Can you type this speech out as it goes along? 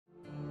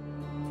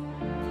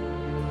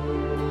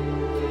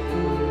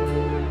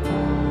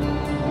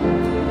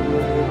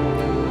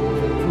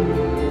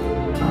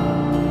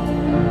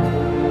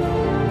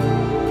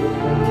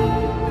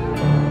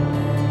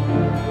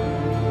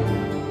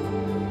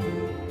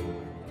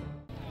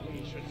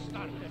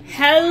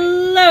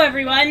Hello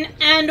everyone,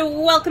 and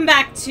welcome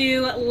back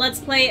to Let's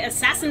Play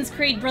Assassin's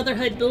Creed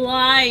Brotherhood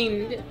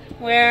Blind,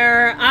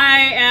 where I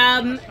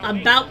am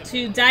about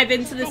to dive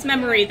into this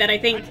memory that I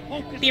think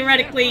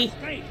theoretically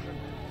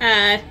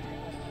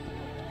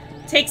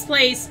takes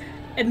place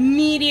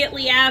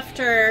immediately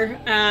after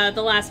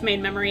the last main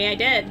memory I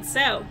did,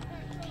 so...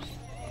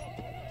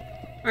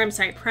 Or I'm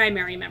sorry,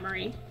 primary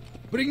memory.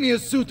 Bring me a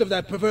suit of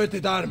that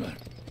perverted armor.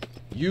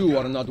 You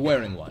are not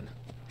wearing one.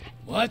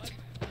 What?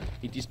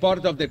 It is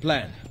part of the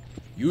plan.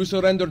 You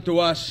surrender to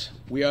us,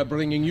 we are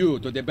bringing you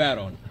to the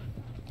Baron.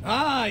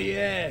 Ah,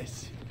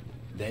 yes.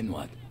 Then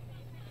what?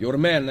 Your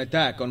men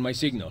attack on my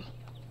signal.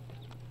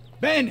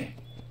 Bene!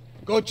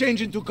 Go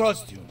change into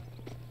costume.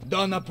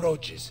 Dawn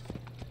approaches.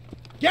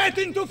 Get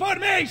into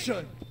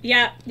formation!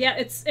 Yeah,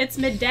 it's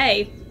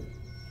midday.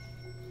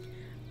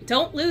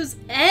 Don't lose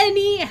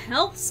any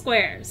health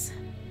squares.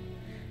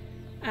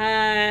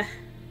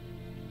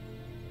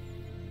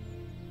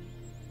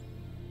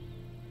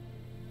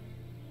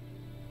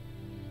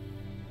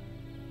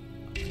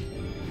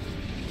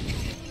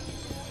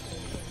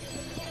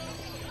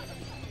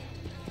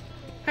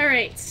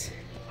 Alright.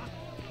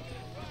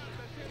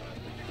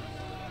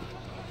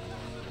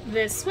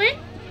 This way?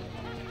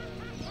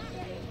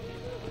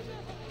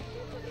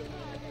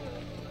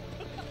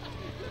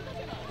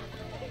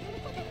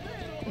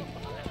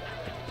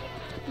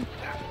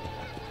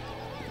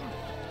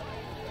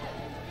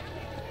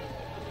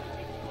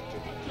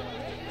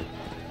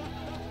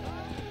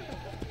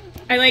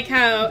 I like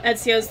how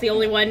Ezio's the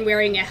only one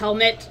wearing a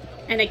helmet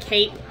and a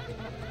cape.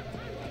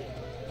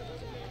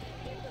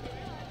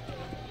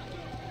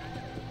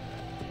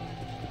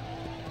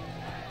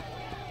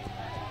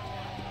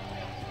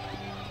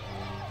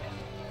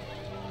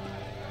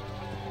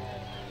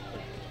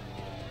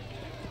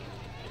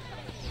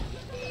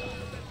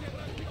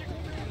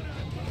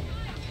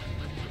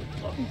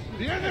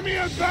 The enemy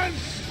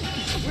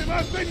advance! We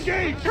must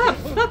engage! Oh,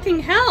 fucking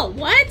hell,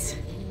 what?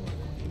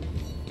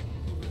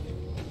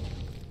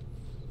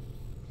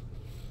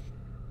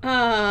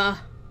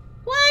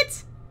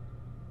 What?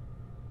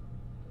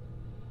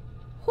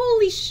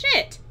 Holy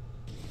shit!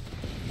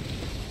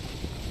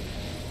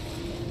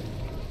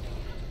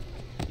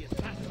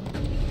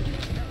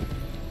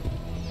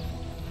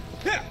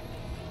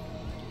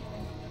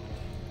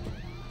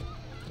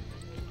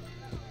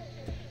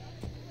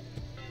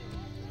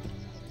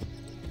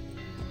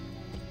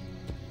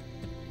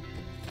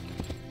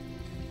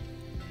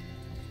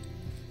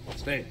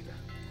 Aspetta.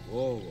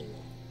 Oh.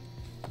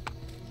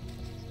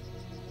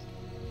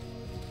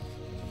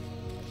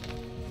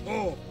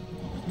 Oh.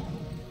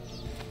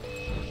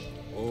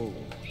 Oh.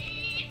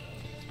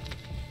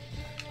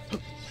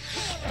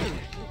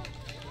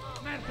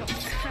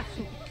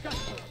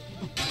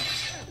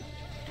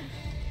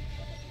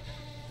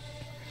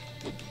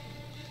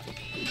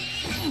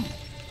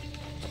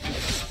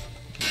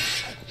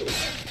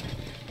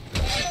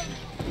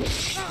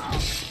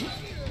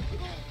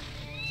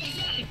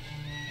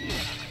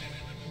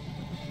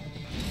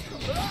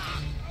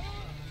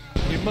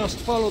 We must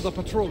follow the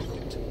patrol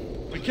route.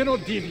 We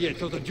cannot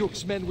deviate or the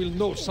Duke's men will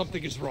know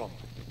something is wrong.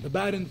 The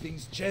Baron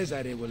thinks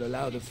Cesare will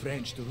allow the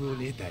French to rule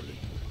Italy.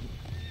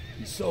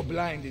 He's so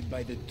blinded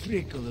by the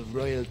trickle of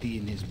royalty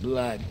in his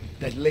blood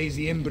that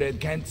lazy inbred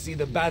can't see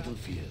the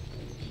battlefield.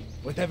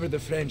 Whatever the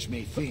French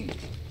may think,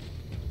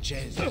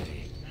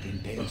 Cesare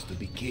intends to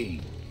be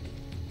king.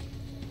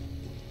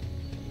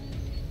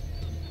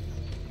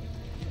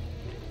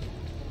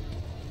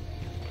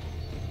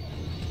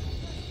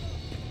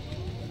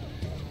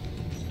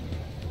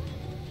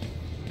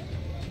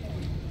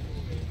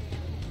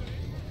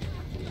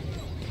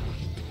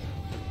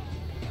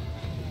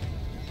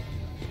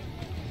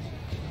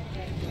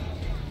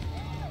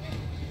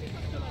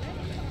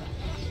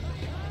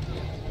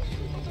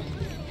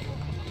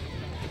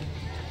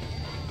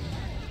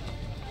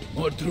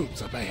 More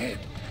troops up ahead.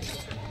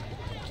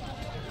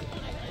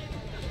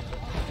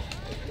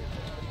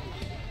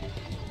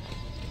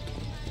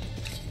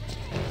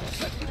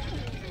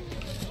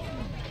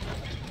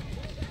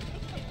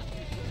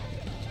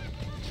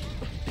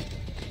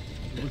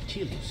 You will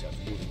kill yourself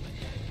moving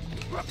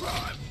like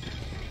that.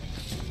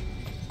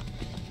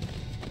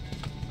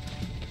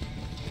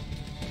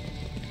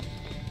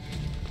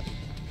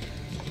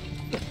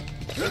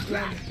 Good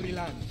land,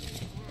 Brilland.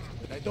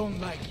 But I don't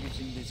like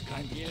using this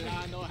kind of trick.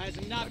 Milano has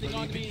nothing I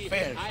on believe me. in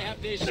fair I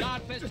have the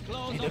sharpest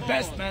claws May the of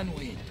best all. man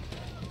win.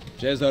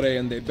 Cesare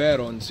and the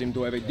Baron seem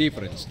to have a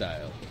different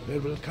style. There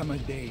will come a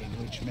day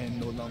in which men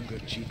no longer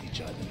cheat each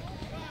other.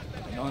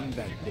 And on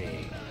that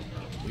day,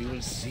 we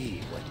will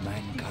see what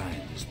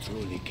mankind is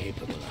truly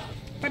capable of.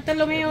 I've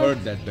Bartolomeo.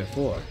 heard that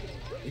before.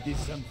 It is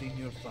something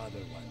your father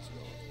once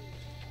wrote.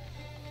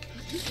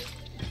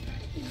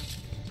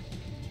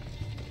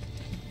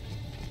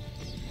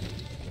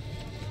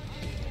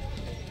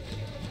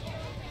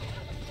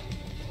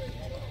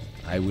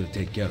 I will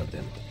take care of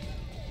them.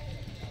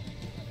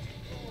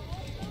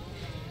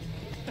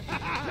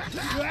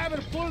 You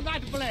ever pull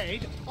that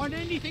blade on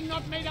anything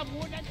not made of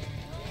wood and...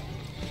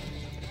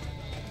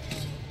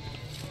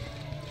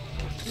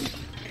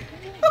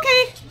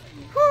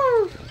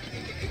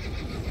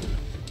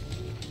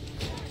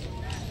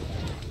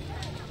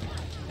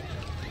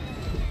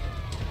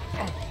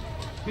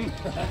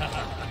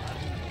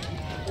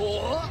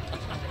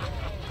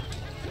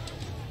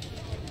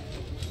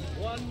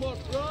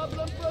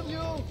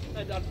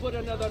 And I'll put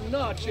another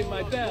notch in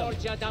my belt.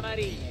 Forgia da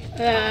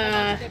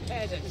Maria. The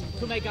peasants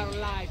to make our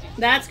lives.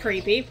 That's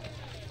creepy.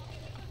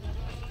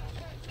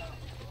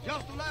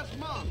 Just last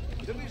month,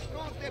 the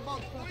Visconti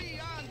bought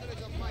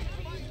 300 of my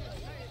finest.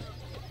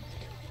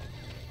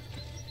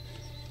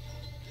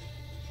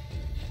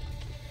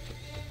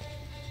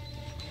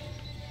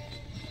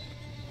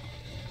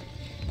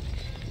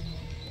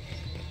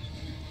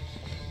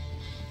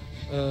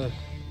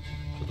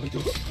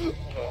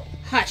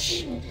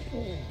 Hush.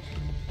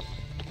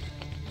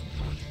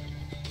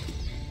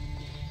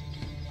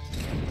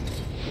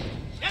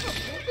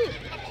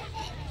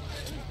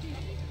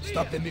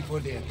 Stop them before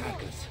they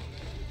attack us.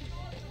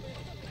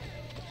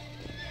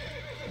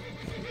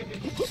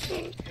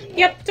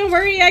 Yep, don't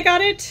worry, I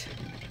got it.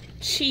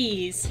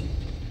 Cheese.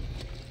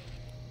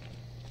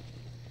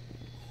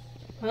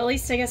 Well, at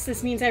least I guess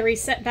this means I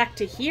reset back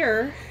to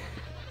here.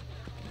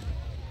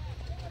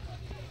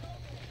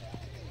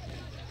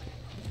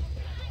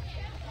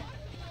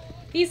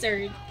 These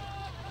are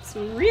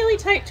some really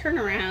tight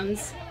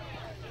turnarounds.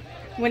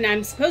 When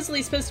I'm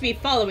supposedly supposed to be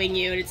following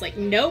you, and it's like,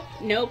 nope,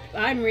 nope,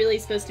 I'm really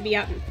supposed to be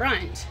out in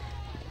front.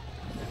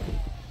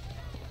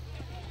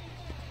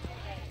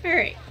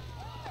 Alright.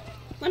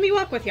 Let me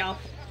walk with y'all.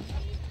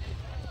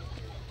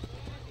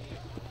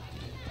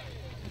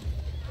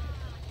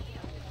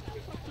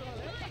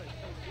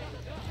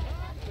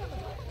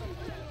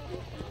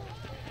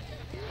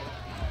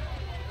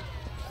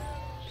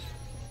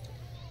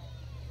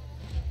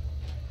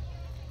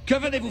 Que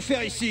venez-vous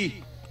faire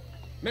ici?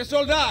 Mes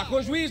soldats,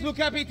 conduisent le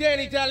capitaine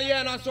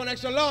italien à son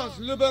excellence,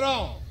 le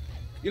baron.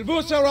 Il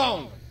vous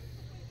surround.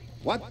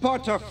 What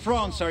part of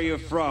France are you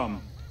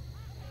from?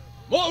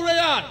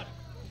 Montreal!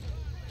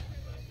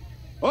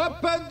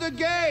 Open the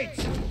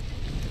gates!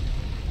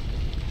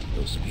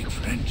 They'll speak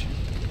French.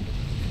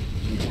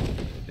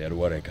 There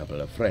were a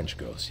couple of French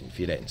girls in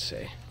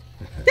Firenze.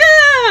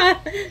 Ah!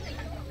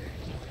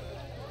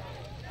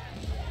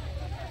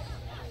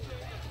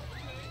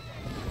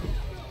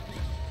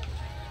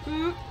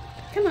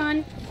 Come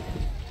on.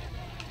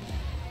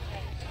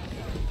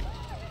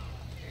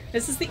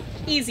 This is the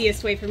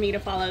easiest way for me to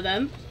follow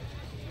them.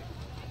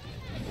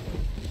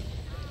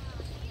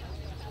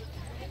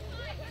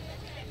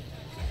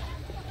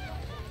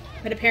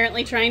 But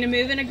apparently trying to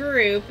move in a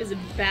group is a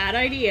bad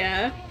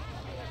idea.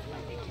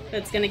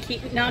 That's gonna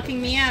keep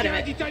knocking me out of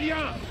it.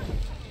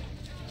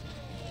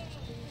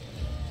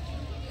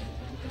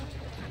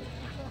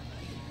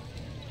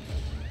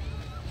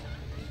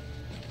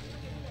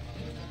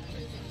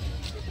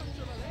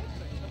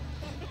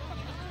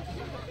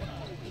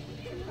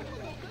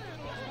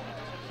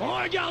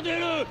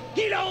 Regardez-le!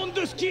 Il a honte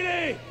de ce qu'il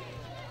est!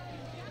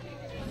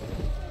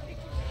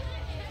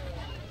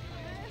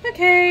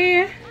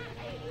 Okay.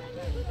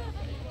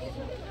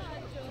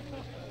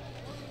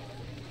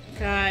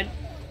 God.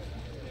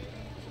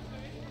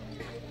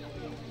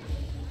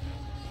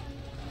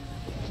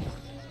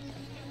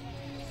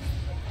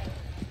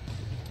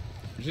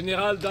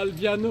 General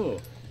D'Alviano,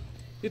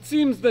 it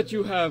seems that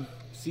you have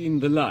seen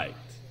the light.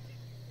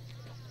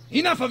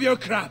 Enough of your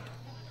crap!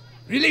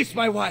 Release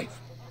my wife!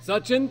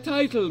 Such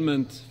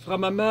entitlement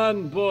from a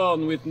man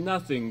born with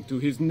nothing to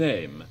his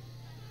name.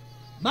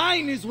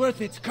 Mine is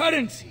worth its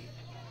currency,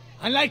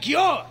 unlike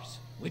yours,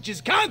 which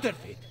is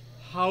counterfeit.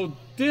 How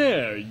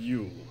dare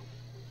you?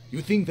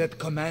 You think that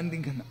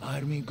commanding an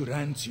army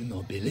grants you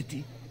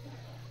nobility?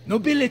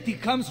 Nobility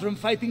comes from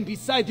fighting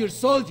beside your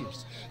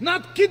soldiers,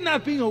 not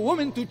kidnapping a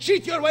woman to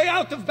cheat your way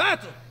out of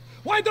battle.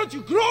 Why don't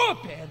you grow a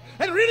pair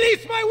and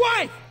release my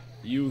wife?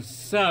 You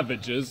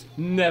savages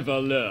never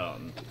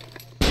learn.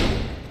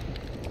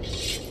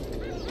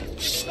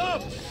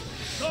 Stop!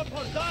 Stop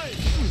or die!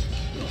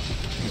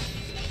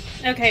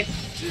 Okay.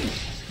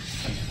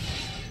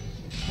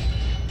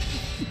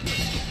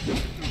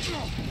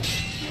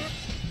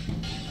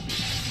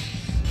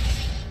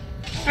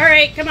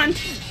 Alright, come on.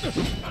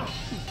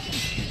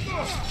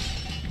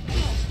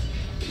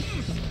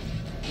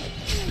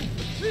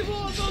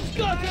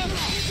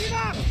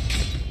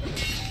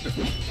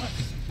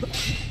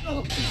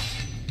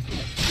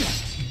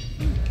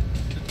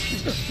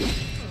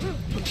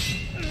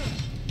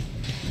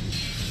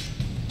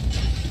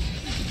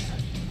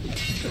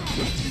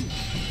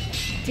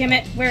 Damn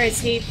it, where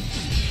is he?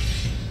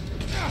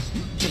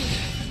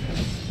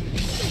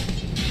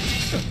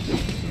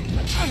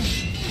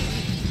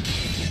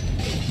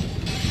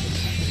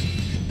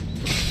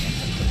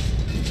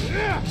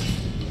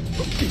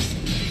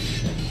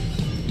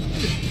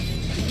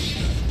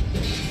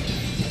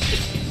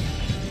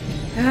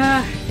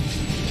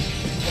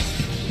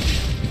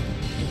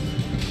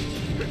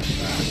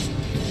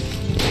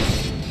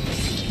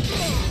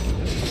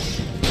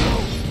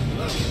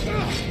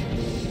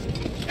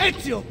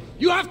 Ezio,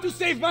 you have to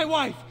save my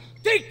wife!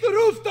 Take the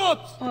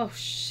rooftops! Oh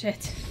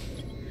shit.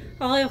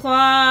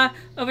 Valois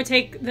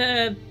overtake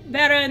the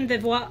Baron de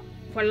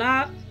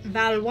Valois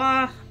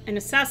and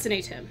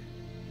assassinate him.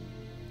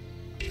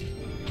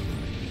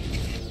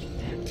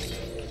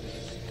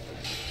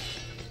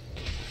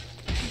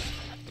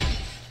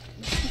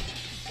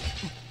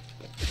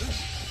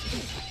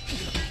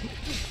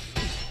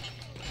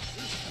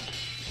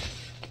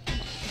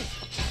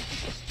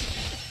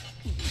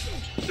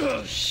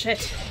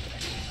 shit.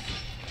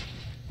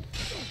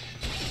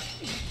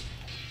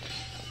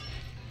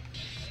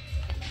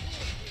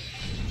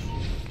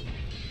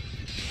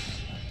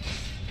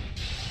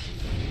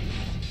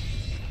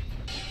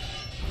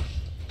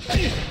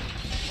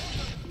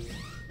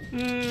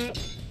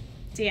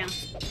 Damn.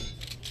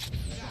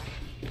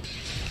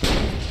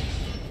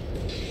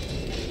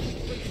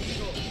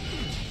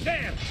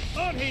 There!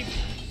 On him!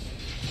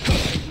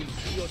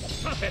 You'll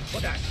suffer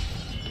for that!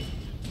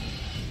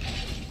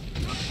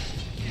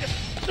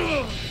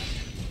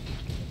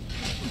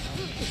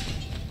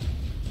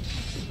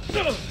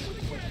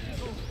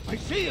 I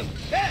see him!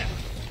 There!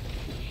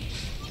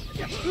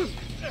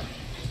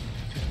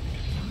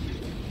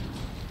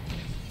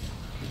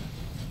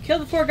 Kill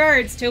the 4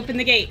 guards to open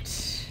the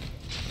gate.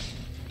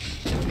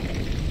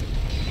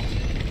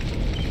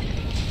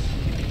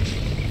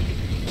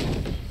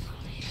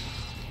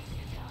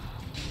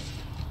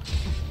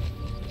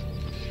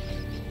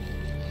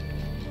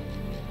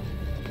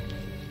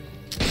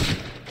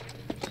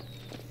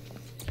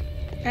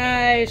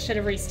 I should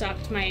have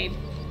restocked my...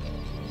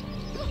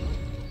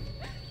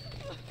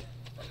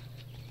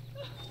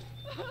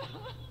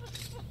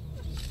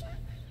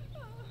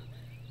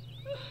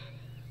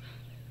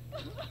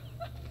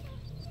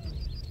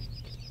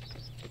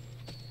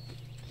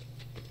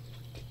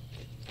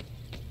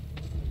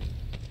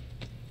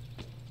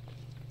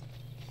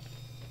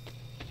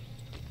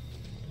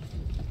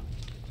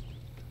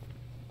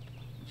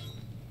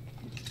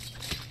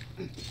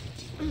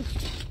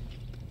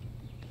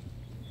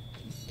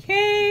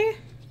 Okay.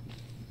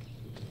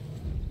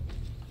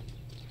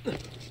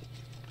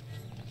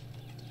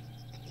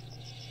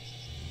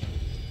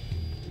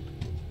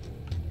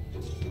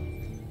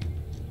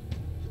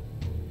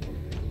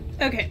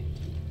 Okay.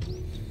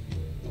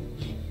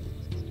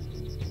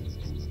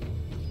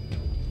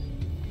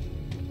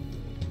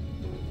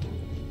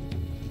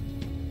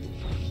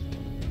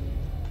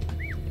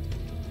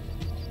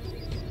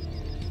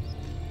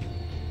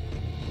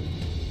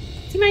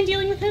 Do you mind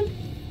dealing with him?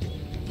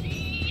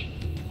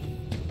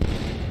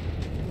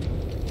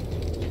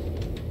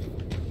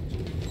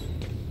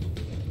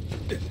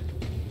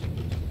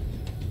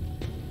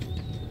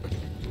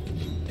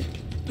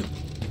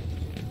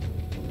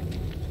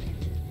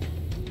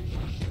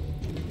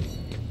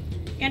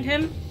 And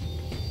him?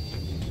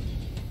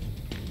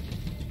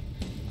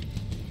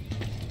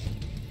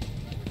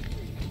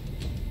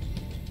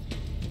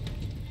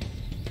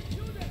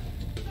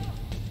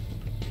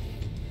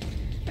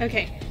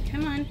 Okay,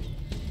 come on.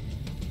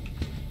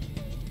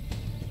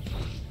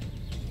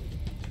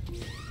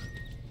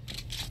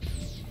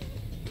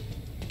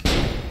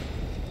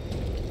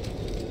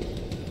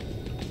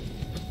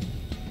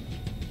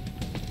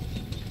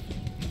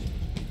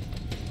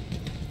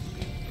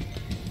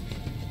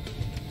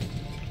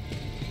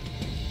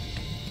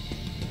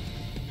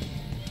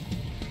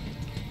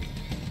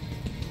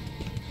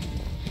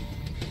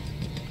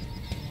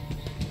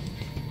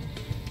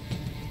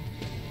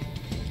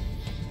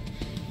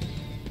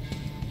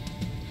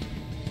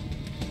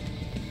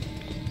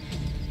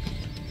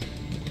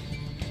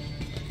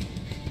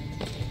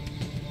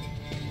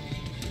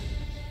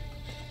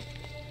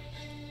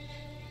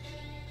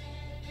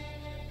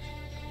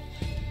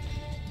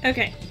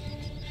 Okay.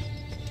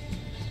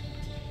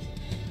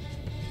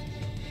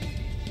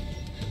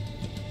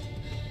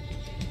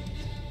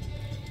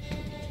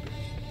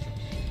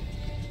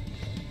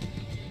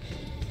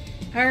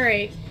 All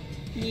right,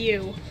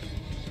 you.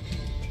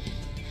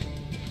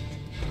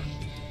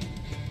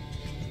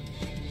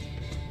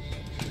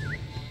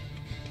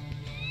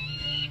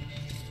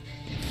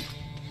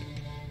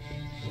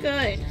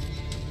 Good.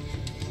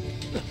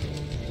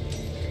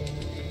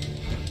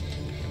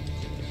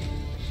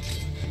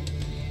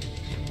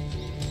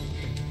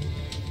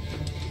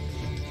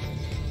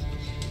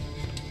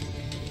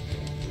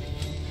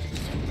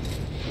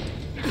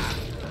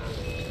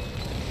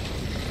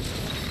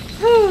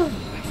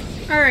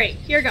 Alright,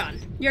 you're gone.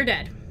 You're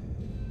dead.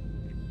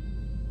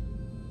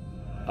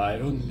 I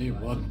only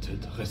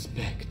wanted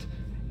respect.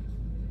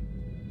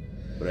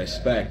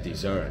 Respect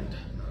is earned,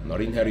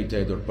 not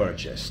inherited or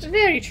purchased.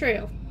 Very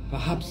true.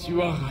 Perhaps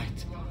you are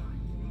right.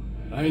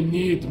 I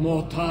need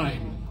more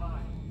time.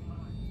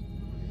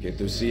 Che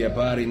tu sia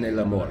pari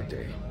nella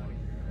morte,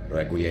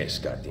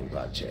 requiescat in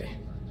pace.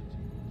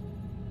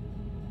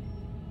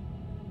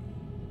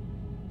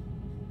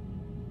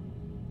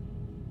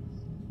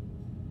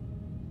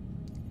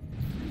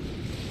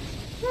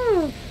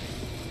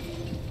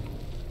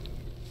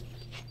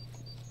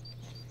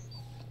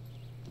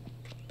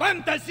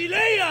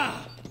 Pantasilea!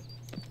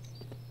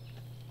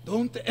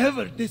 Don't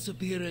ever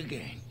disappear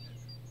again.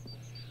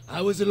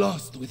 I was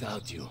lost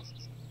without you.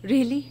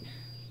 Really?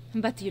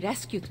 But you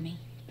rescued me.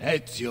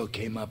 Ezio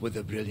came up with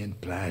a brilliant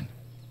plan.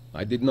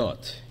 I did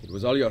not. It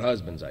was all your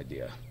husband's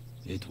idea.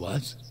 It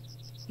was?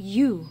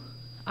 You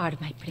are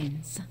my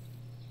prince.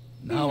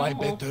 Now I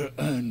better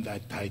earn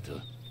that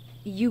title.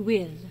 You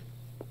will.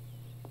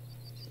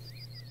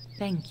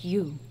 Thank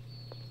you.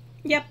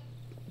 Yep.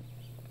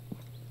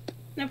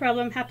 No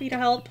problem. Happy to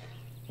help.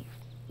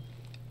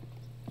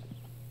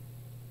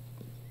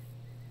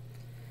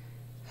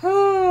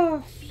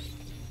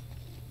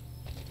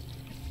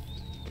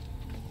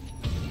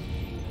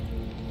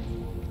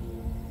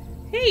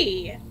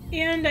 Hey,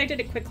 and I did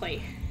it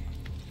quickly.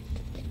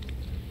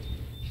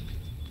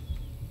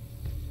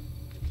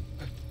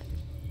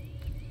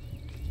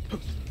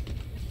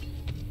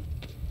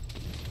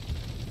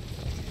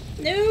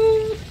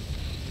 No!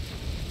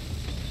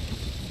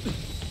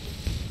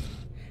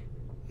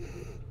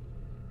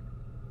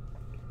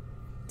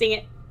 Dang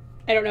it.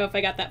 I don't know if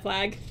I got that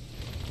flag.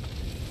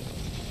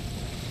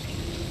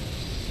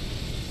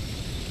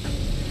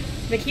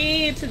 The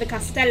key to the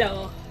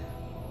castello.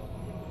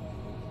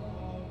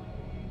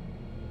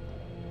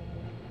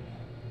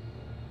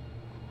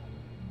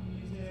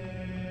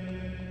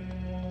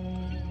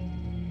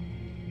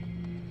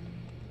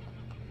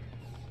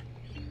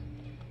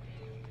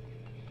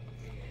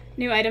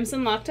 New items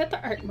unlocked at the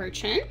art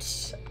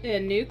merchant.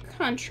 New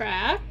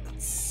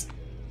contracts.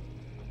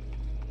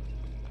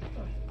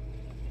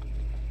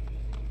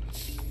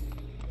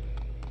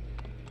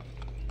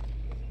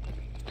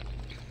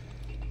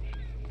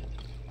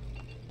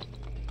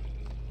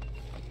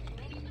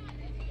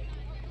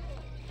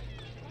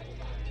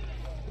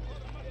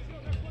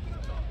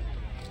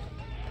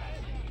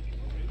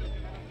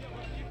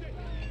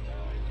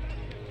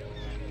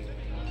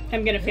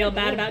 I'm gonna feel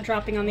bad about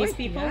dropping on these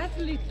people.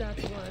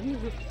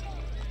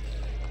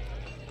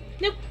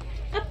 Nope.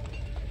 Up.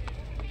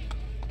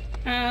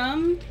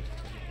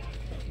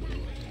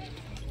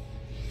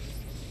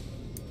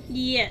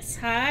 Yes,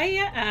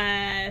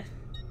 hi.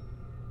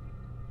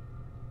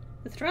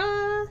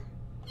 Withdraw.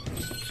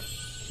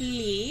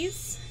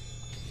 Please.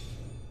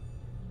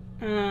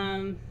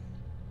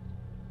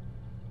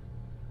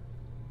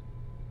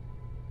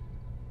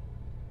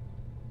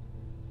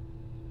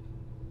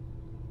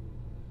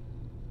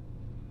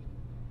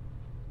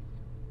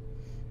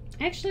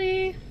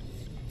 Actually,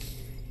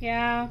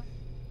 yeah.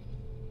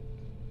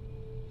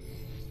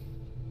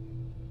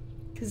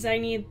 Because I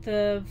need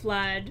the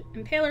Vlad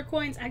Impaler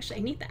coins. Actually,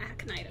 I need the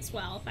Aconite as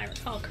well, if I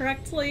recall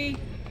correctly.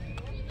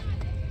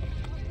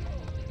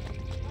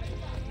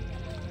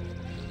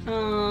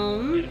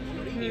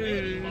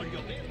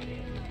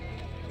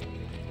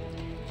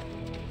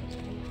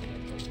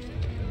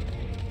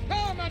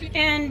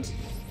 And,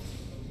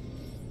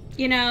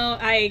 you know,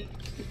 yeah,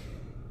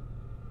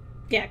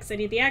 because I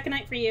need the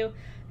Aconite for you.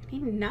 I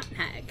need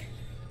Nutmeg.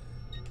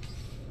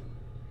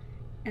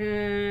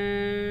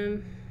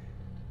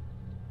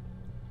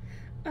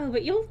 Oh,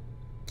 but you'll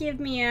give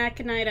me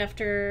Aconite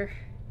after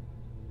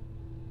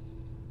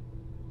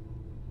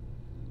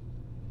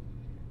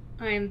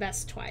I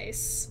invest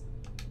twice.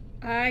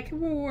 I can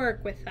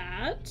work with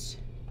that.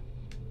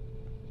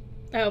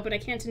 Oh, but I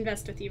can't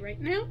invest with you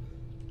right now.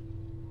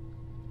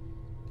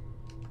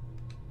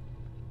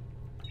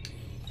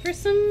 For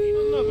some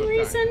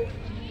reason.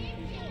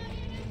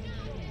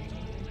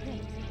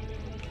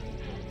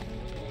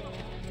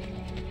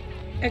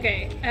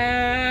 Okay,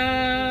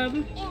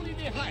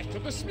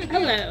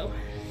 hello.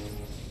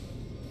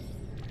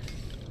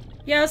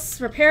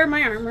 Yes, repair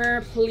my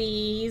armor,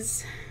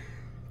 please.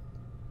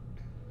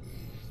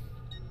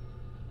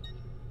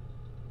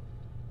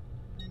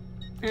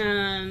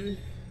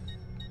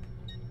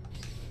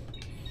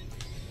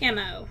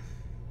 Ammo.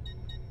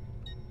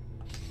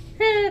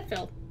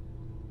 Fill.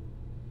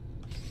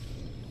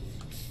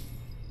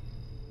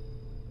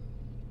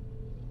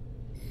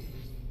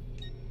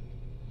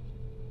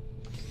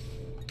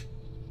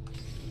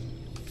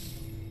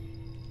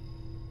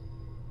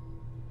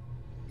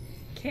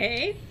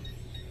 Okay.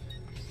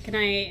 Can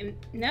I...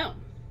 No.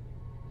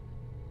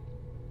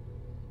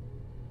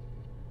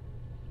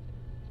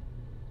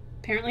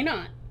 Apparently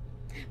not.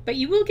 But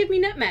you will give me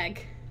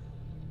Nutmeg.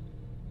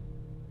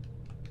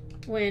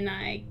 When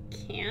I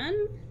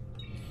can.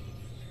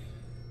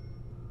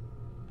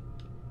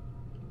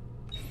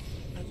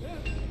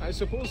 I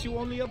suppose you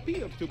only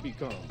appear to be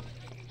calm.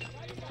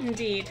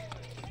 Indeed.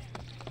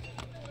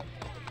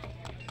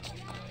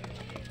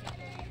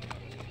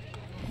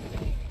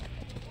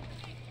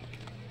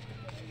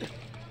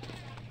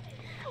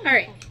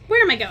 Alright,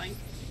 where am I going?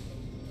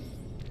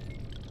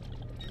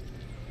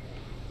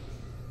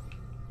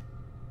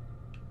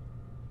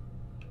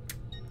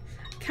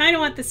 Kinda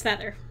want this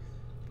feather.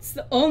 It's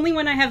the only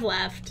one I have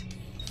left.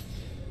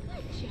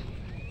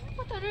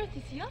 What on earth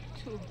is he up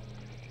to?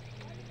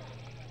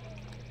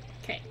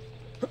 Okay.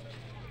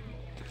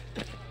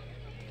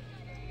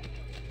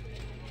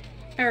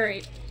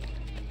 Alright.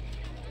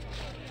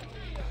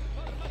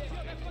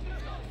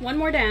 One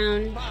more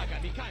down.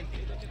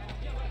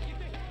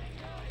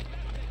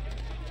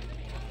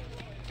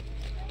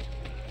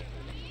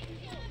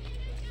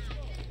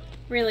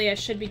 Really, I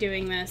should be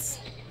doing this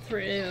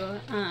through,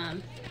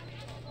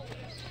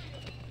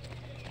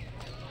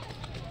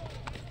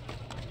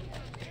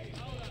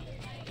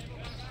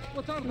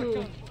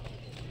 ooh.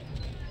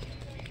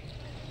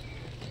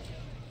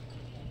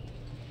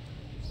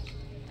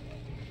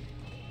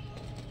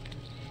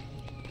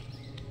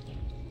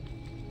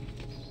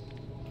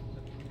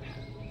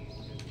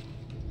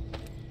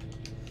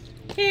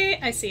 Okay,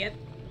 I see it.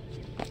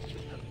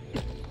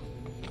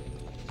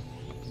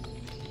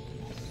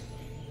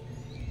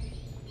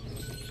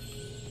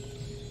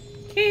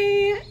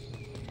 Okay.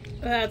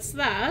 that's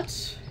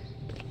that.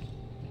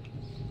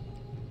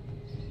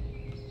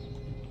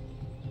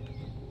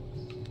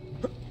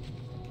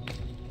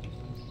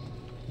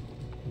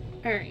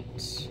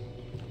 Alright.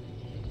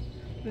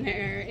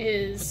 There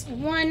is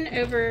one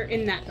over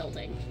in that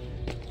building.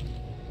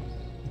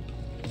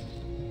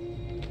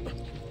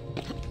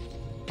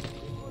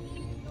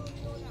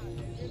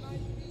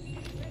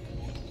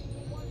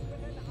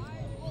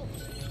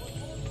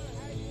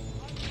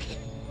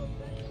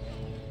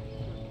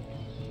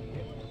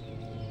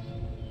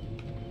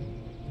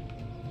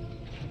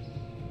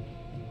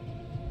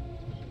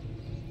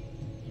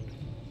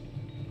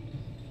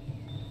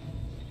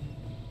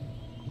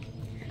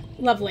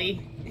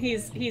 Lovely.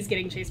 He's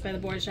getting chased by the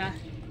Borgia.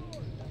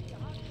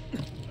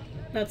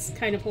 That's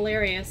kind of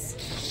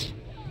hilarious.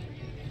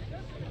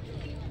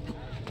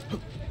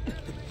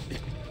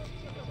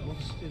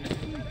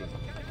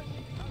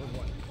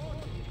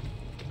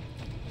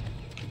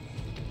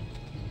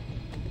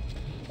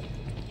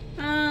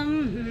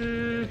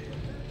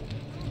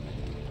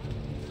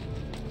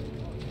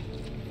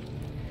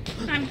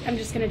 I'm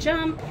just gonna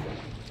jump.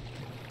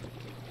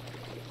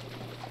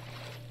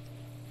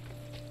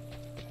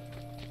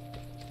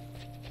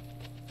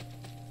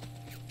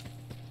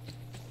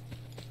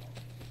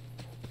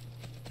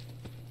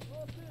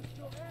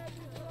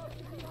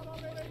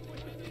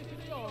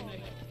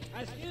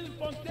 As Il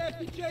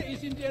Pontefice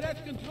is in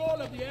direct control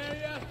of the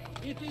area,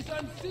 it is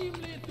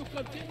unseemly to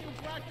continue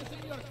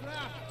practicing your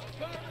craft,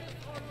 permit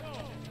or no.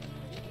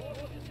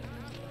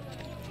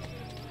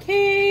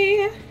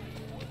 Okay.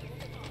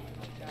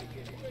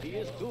 He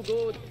is too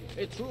good,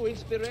 a true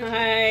inspiration.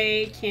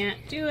 I can't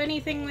do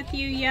anything with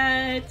you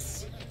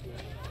yet.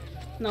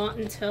 Not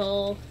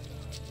until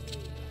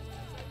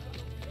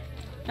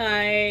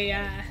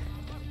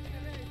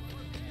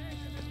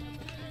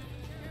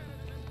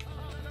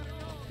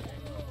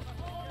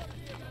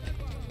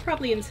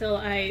probably until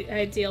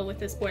I deal with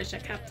this Borgia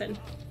captain.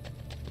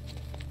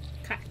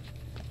 Okay.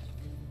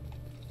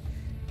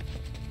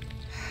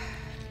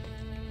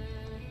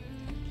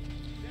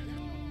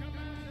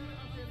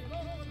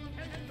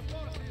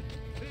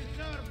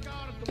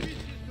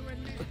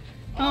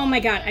 Oh my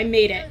god, I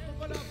made it.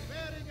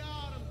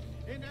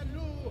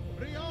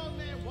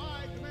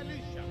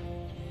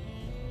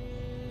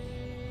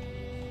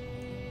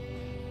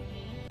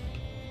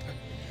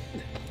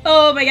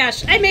 Oh my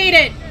gosh, I made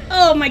it!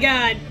 Oh my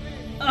god.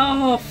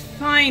 Oh,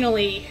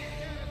 finally.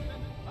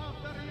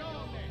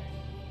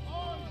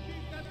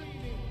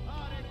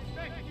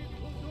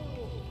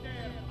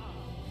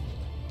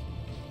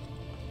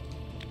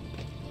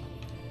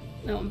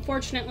 No,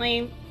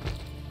 unfortunately.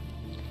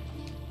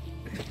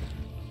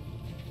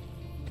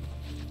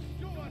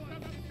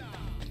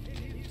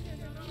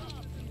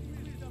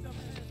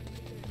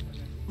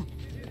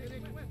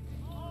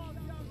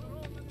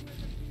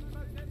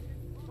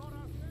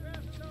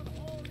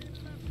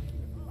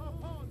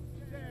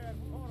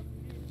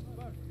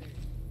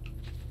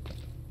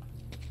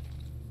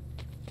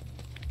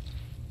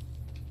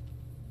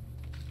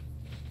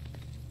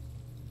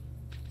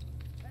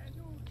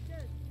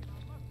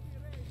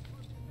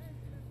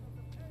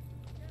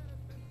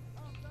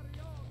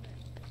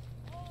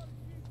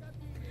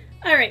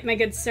 Alright, my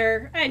good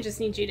sir, I just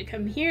need you to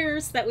come here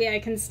so that way I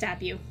can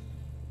stab you.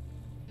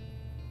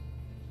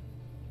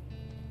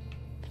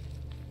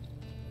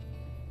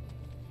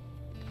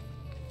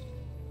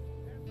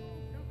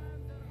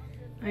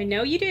 I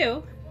know you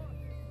do.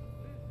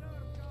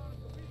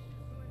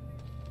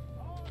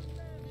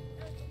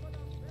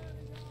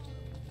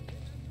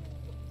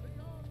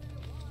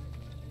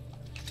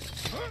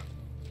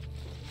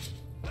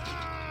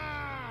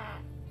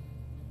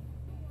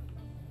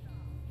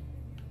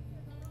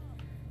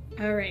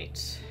 All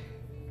right.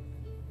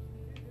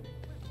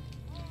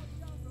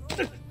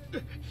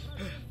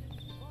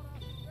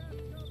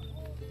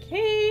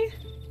 Okay.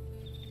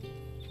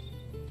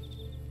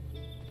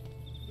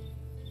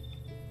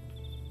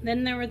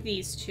 Then there were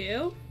these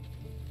two.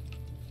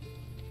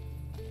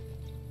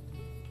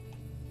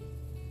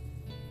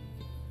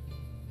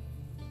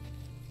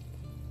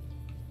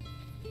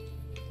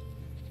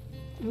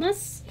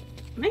 Unless,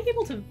 am I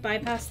able to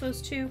bypass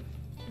those two?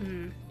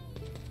 Hmm.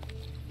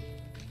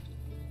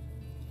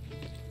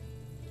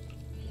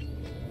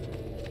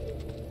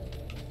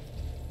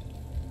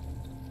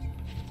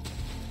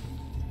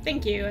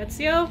 Thank you,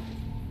 Ezio.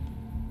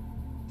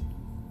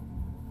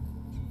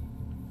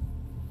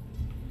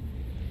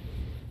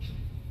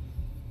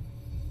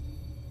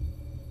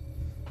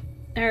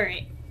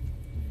 Alright.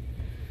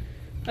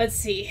 Let's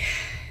see.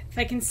 If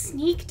I can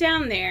sneak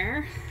down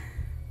there.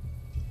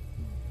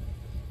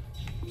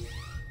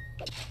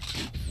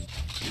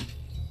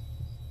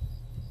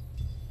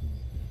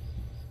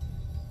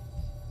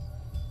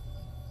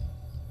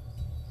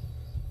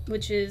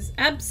 Which is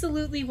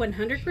absolutely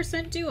 100%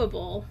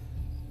 doable.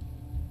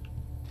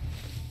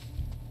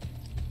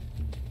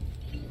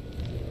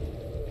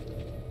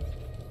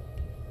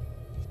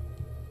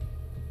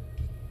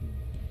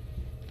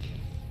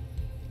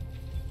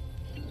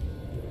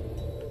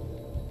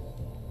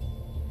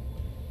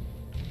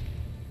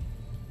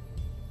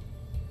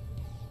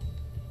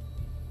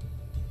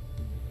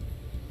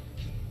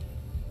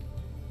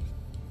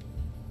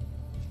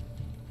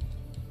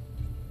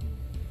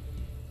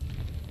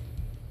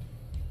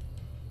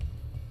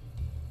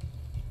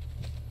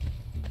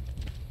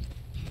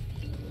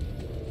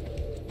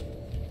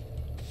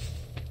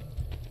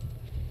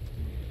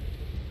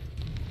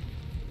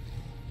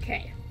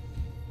 Okay.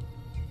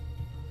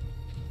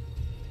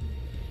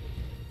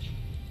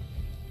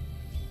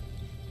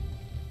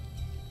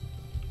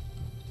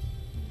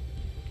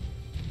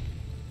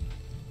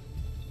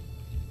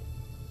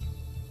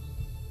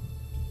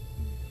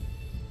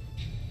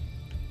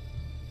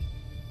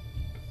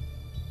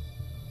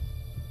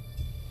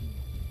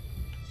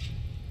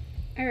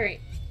 All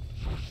right.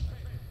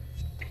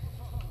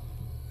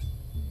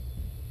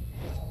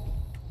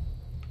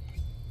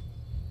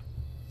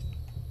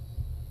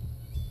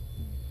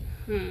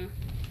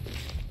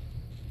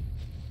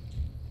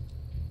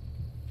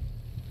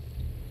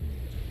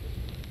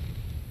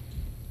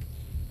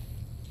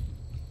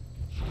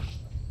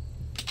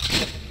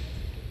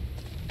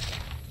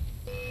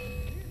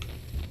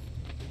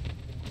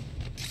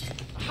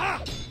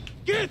 Ha!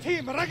 Get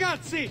him,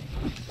 ragazzi!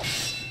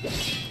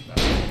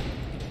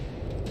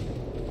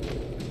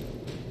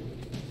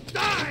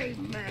 Die,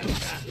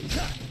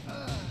 merda!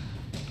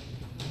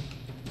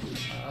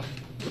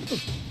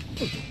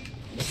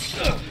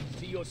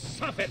 See you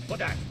suffer for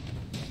that!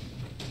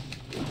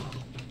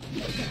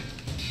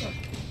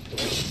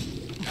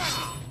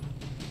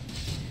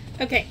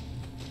 Okay.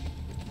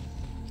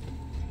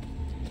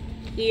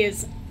 He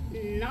is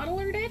not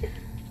alerted.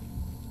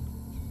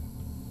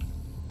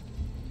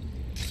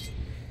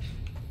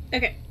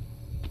 Okay.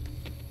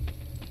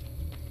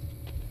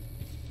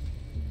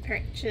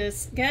 Alright,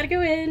 just gotta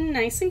go in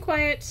nice and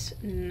quiet.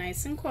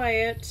 Nice and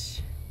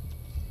quiet.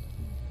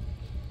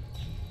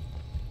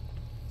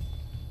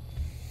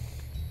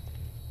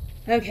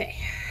 Okay.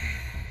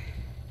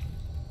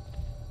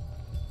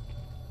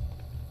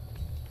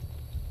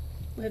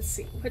 Let's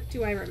see, what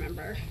do I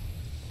remember?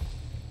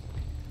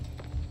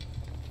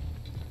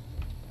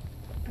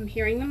 I'm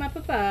hearing them up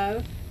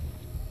above.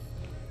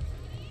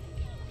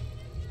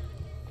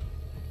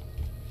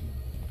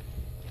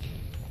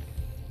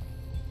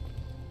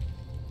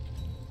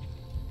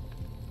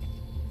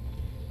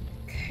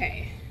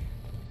 Okay.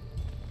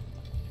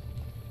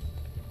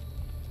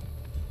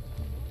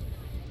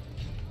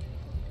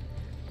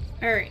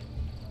 All right.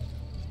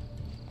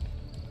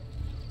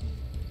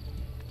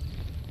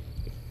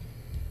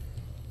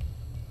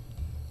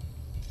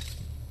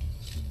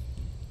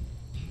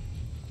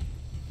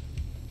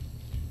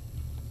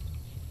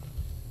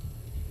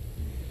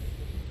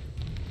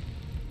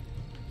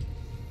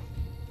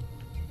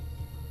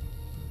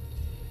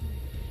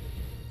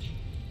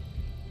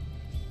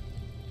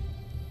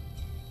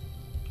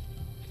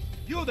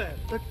 You there!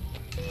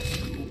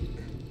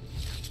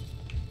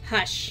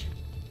 Hush.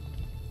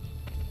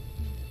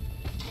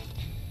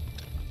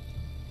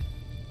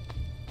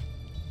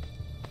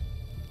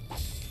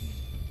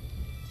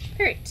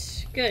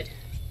 Alright, good.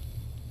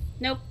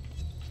 Nope.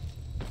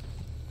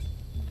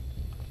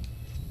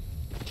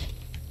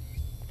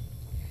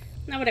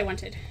 Not what I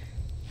wanted.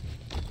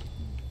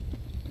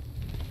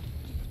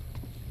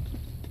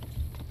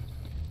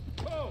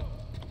 Oh!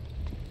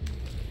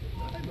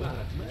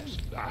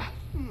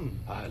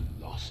 I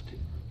lost it.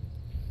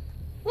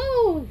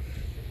 Woo!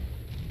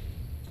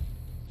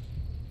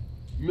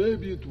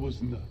 Maybe it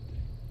was nothing.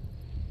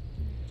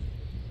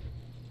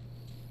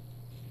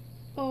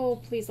 Oh,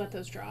 please let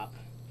those drop.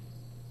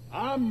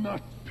 I'm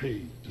not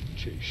paid to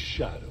chase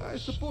shadows. I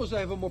suppose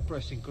I have more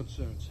pressing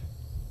concerns.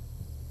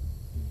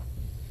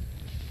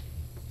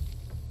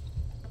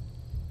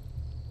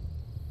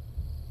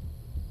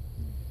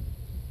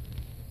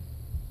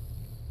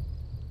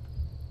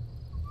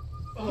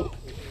 Oh.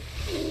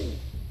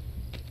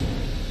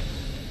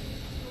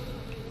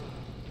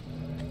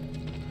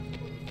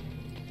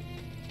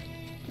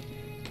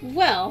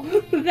 Well,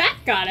 that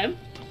got him.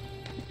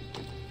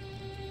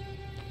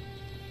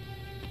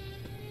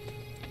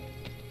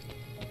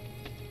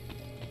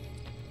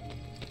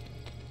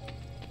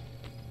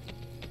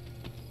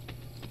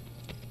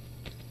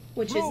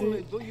 Which Truly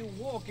is do you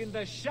walk in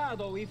the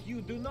shadow if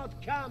you do not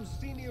come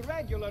see me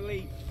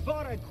regularly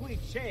for a quick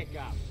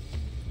checkup.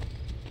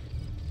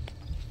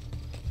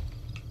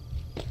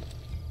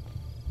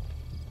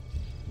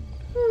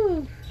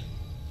 Whew.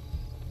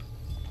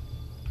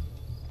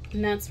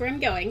 And that's where I'm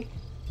going.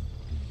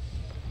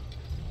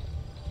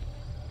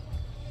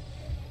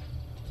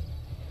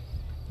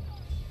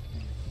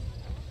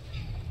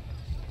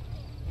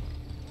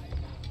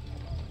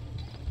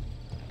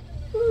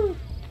 Whew.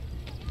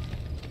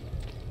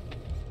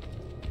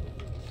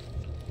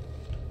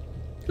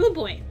 Oh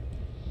boy.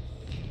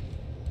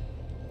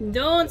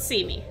 Don't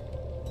see me.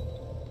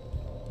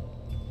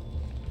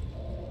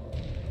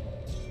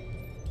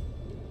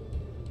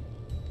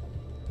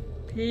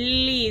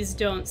 Please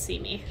don't see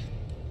me.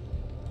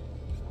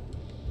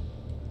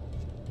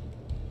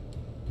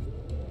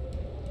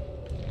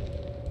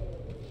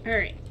 All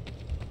right.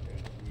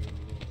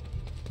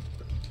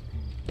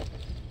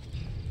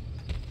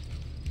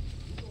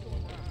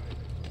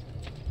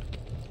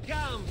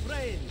 Come,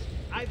 friends.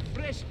 I've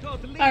fresh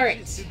caught leeches All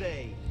right.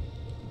 today.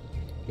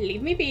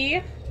 Leave me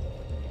be.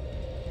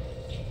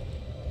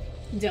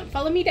 Don't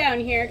follow me down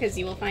here, because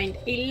you will find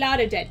a lot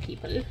of dead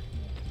people.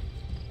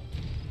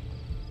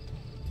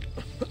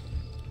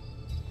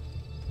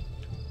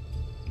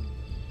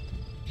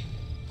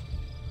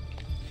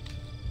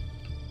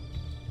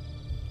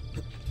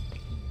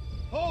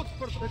 Hold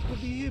for that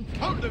could be him.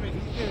 Hold of it.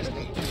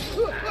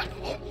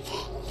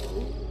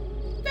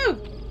 Oh,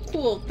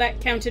 cool.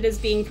 That counted as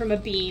being from a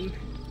beam.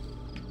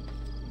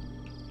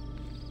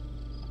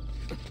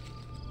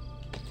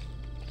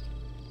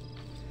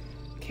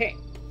 Okay.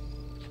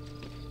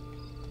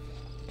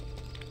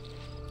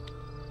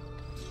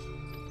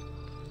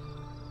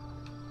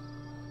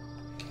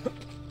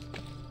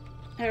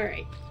 All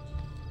right.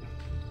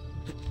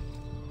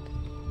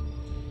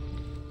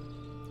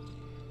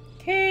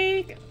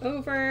 Okay, go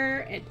over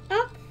and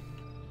up.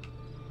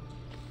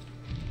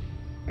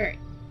 All right.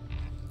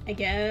 I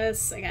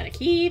guess I gotta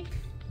keep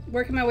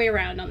working my way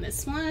around on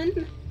this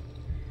one.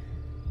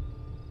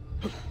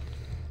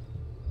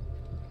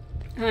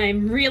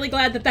 I'm really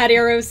glad that that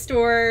arrow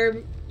store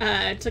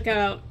took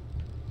out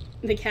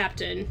the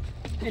captain,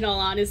 in all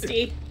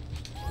honesty.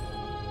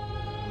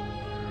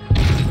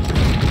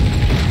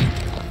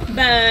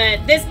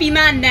 But this be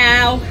mine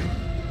now.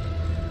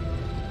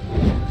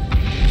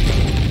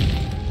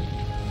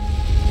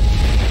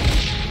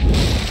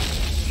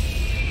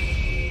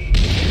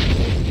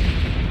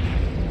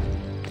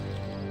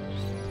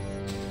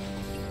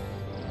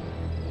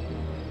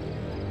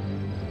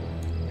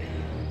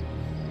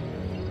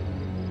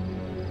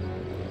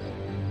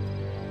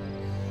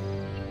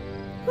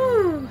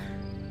 Whew.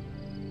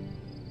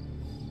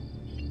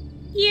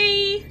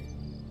 Yay!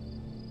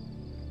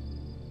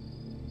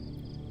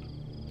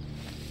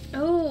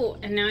 Oh,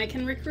 and now I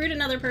can recruit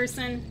another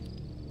person.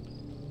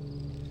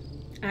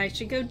 I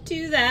should go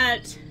do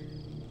that.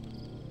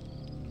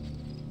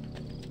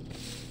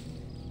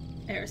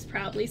 There's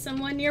probably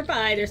someone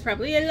nearby. There's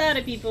probably a lot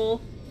of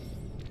people.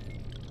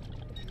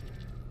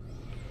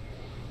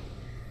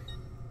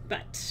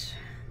 But...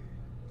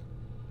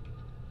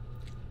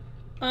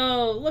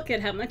 oh, look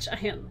at how much I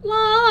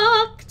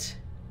unlocked!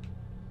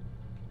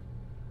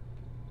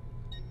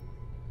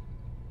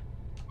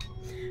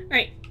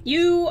 Alright,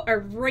 you are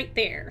right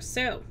there,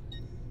 so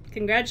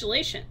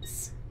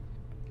congratulations.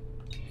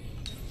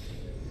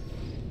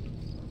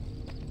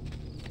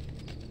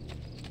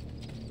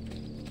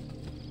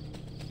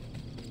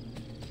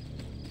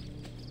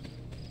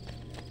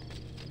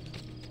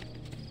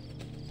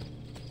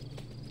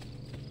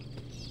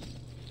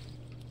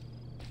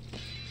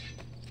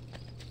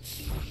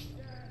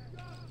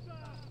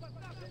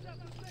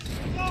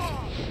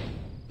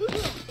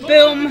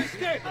 Boom!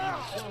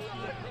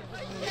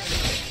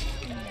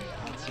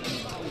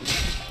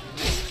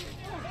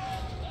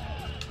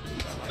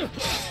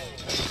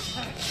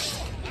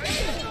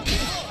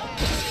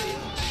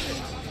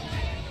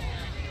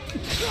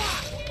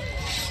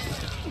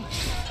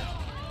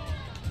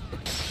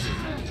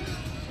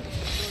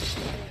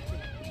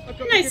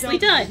 Nicely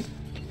done.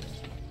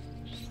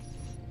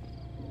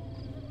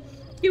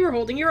 You were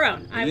holding your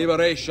own. The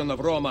liberation of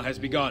Roma has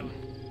begun.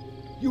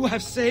 You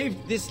have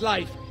saved this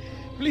life.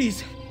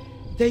 Please,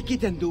 take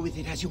it and do with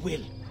it as you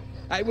will.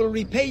 I will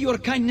repay your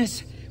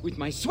kindness with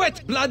my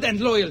sweat, blood, and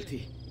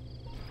loyalty.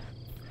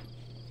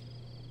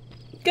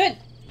 Good.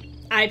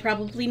 I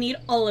probably need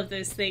all of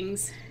those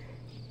things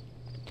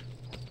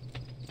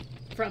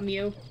from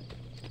you.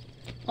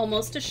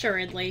 Almost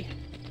assuredly.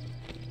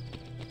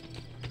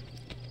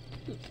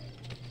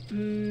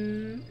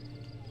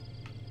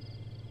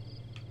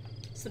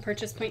 Is the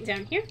purchase point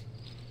down here?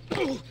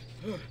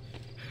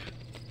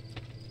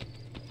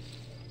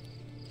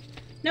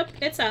 Nope,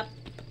 it's up.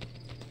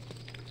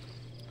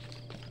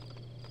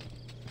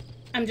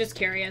 I'm just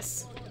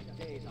curious.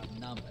 Days are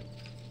numbered.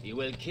 You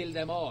will kill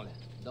them all,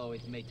 though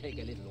it may take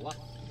a little while.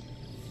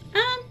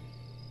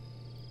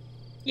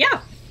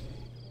 Yeah.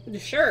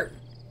 Sure.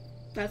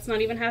 That's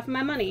not even half of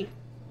my money.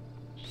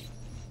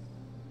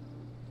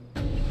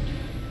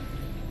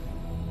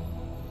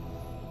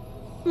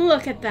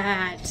 Look at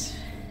that.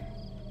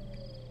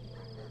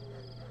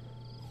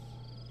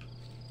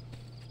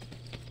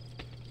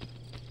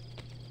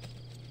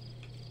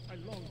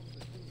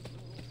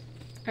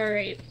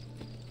 Alright.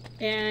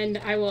 And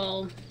I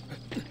will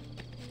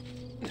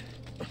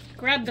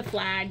grab the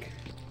flag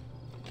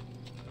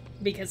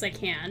because I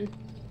can.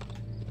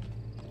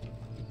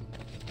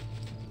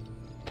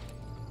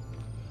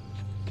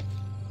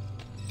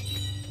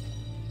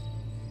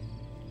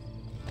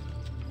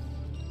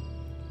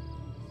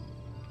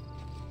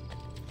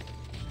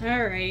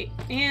 Alright,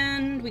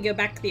 and we go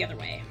back the other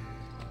way.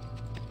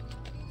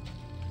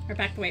 Or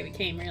back the way we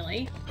came,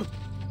 really.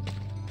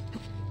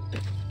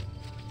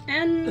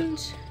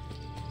 And...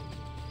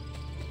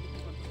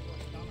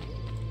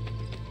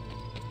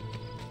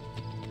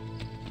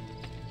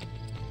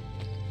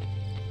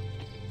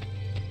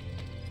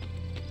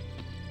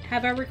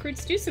 have our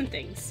recruits do some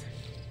things.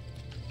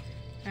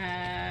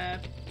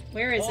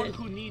 Where is it?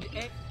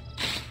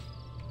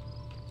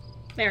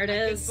 There it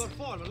is. I can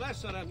perform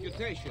lesser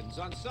amputations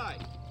on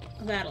site.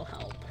 That'll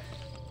help.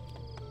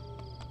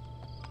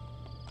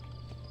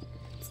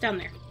 It's down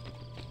there.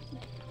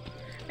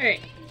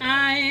 Alright,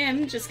 I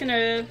am just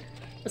gonna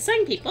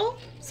assign people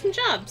some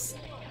jobs.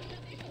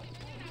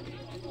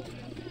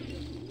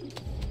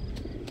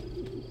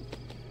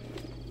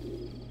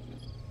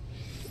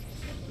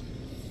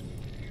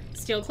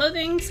 Steal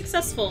clothing,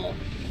 successful.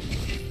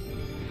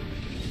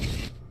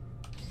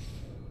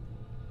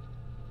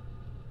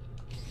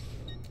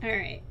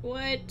 Alright,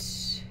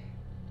 what...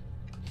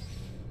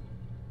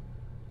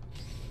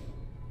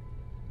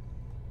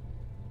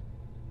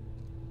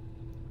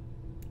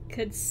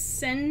 Could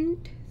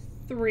send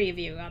 3 of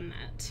you on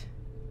that.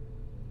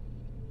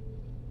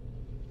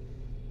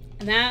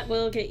 And that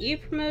will get you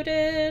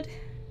promoted.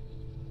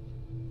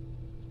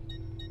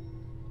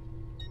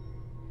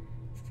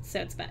 So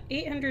it's about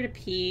 800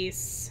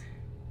 apiece.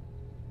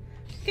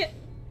 Get.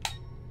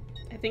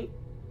 I think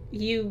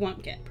you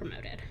won't get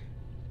promoted.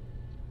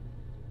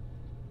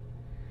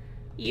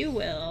 You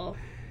will.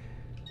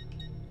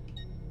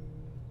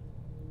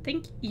 I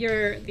think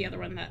you're the other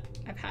one that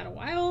I've had a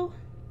while.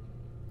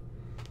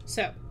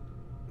 So.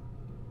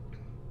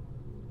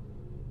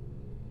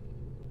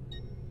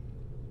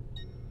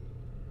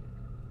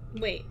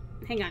 Wait,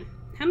 hang on.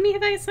 How many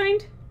have I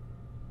assigned?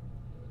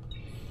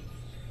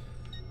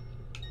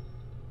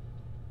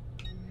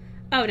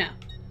 Oh no.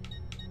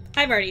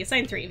 I've already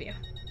assigned 3 of you.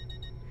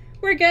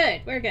 We're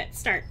good. We're good.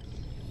 Start.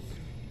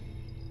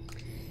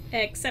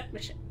 Accept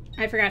mission.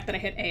 I forgot that I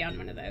hit A on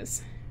one of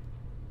those.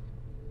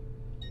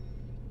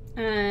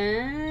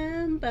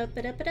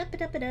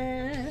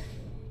 Ba-ba-da-ba-da-ba-da-ba-da.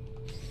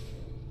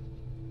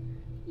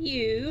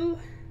 You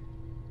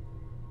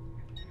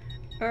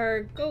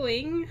are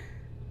going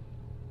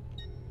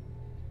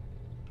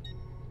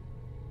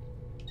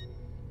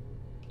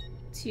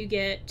to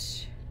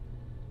get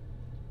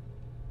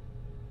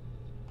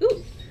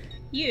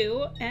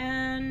you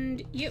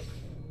and you.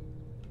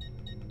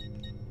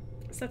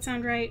 Does that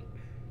sound right?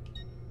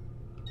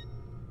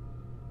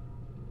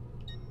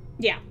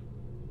 Yeah.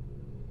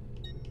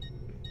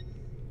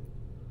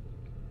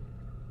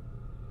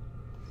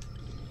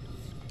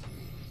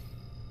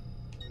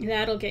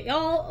 That'll get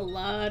y'all a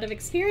lot of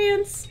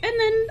experience, and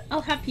then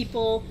I'll have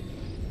people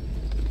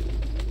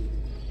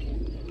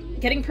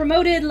getting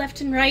promoted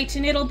left and right,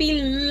 and it'll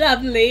be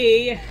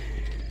lovely.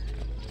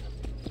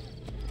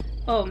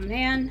 Oh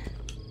man.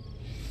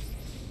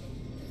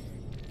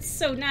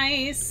 So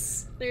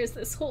nice. There's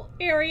this whole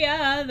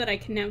area that I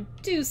can now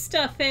do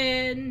stuff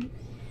in.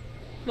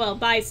 Well,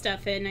 buy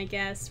stuff in, I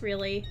guess,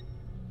 really.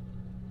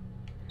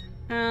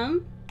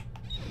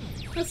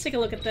 Let's take a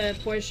look at the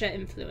Borgia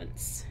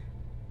influence.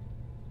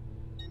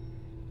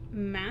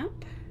 Map.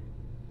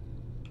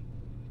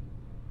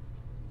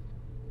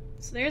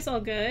 So there's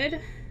all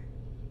good.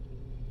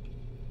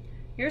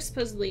 You're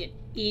supposedly an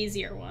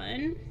easier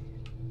one,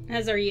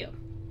 as are you.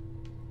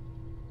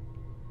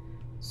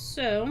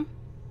 So,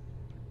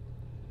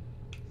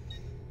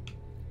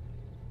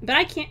 but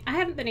I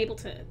haven't been able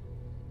to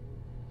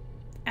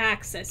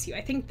access you.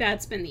 I think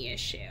that's been the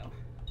issue.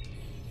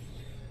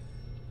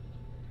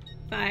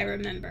 If I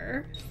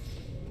remember.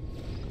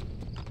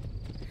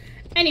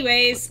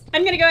 Anyways,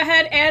 I'm gonna go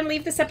ahead and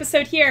leave this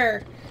episode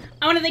here.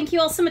 I want to thank you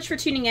all so much for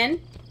tuning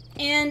in.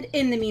 And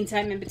in the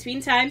meantime, in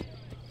between time,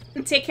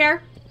 take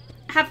care,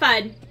 have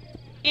fun,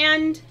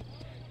 and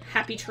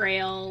happy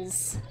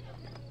trails.